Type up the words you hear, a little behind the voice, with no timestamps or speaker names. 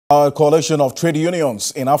A coalition of trade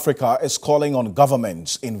unions in Africa is calling on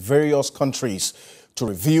governments in various countries to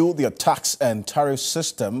review their tax and tariff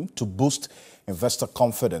system to boost investor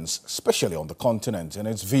confidence, especially on the continent. In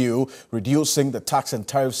its view, reducing the tax and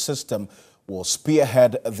tariff system will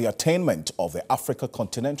spearhead the attainment of the Africa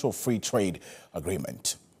Continental Free Trade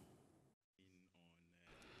Agreement.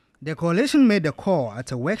 The coalition made the call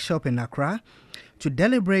at a workshop in Accra to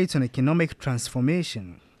deliberate on economic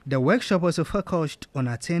transformation. The workshop also focused on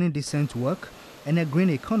attaining decent work and a green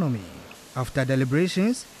economy. After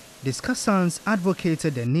deliberations, discussants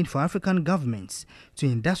advocated the need for African governments to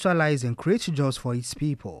industrialize and create jobs for its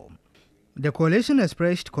people. The coalition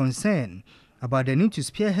expressed concern about the need to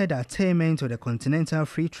spearhead the attainment of the Continental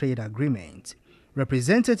Free Trade Agreement.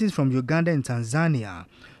 Representatives from Uganda and Tanzania,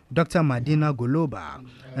 Dr. Madina Goloba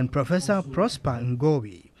and Professor Prosper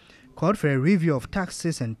Ngowi, called for a review of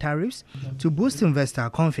taxes and tariffs to boost investor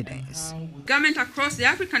confidence. Government across the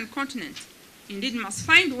African continent indeed must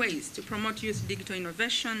find ways to promote youth digital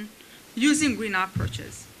innovation using green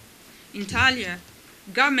approaches. Inter alia,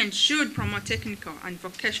 government should promote technical and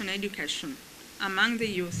vocational education among the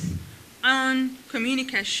youth on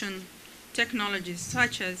communication technologies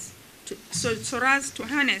such as so as to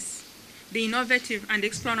harness the innovative and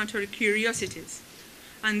exploratory curiosities.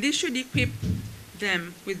 And this should equip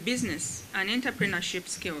them with business and entrepreneurship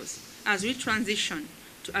skills as we transition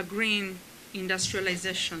to a green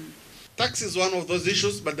industrialization. Tax is one of those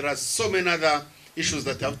issues, but there are so many other issues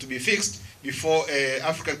that have to be fixed before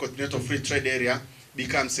African Continental Free Trade Area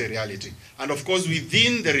becomes a reality. And of course,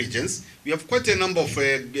 within the regions, we have quite a number of,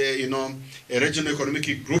 a regional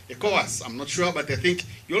economic group. ECOWAS, I'm not sure, but I think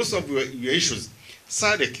you also have your issues.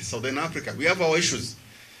 SADC, Southern Africa, we have our issues.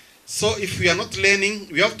 So if we are not learning,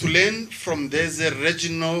 we have to learn from these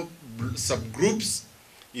regional subgroups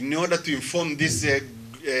in order to inform this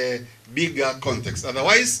bigger context.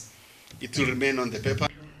 Otherwise, it will remain on the paper.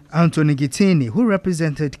 Anthony Gitini, who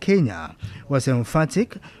represented Kenya, was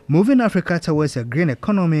emphatic. Moving Africa towards a green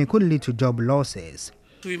economy could lead to job losses.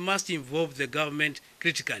 We must involve the government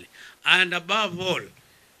critically. And above all,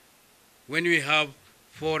 when we have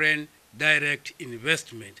foreign direct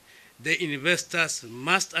investment, the investors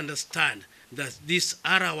must understand that these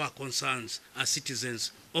are our concerns as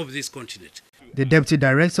citizens of this continent. The Deputy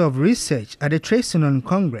Director of Research at the Trade Union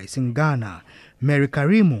Congress in Ghana, Mary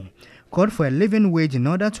Karimu, called for a living wage in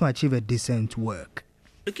order to achieve a decent work.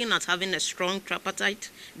 Looking at having a strong tripartite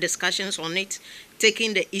discussions on it,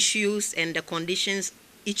 taking the issues and the conditions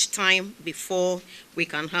each time before we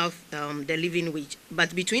can have the living wage.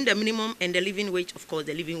 But between the minimum and the living wage, of course,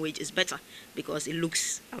 the living wage is better because it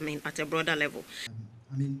looks, at a broader level.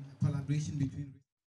 Collaboration between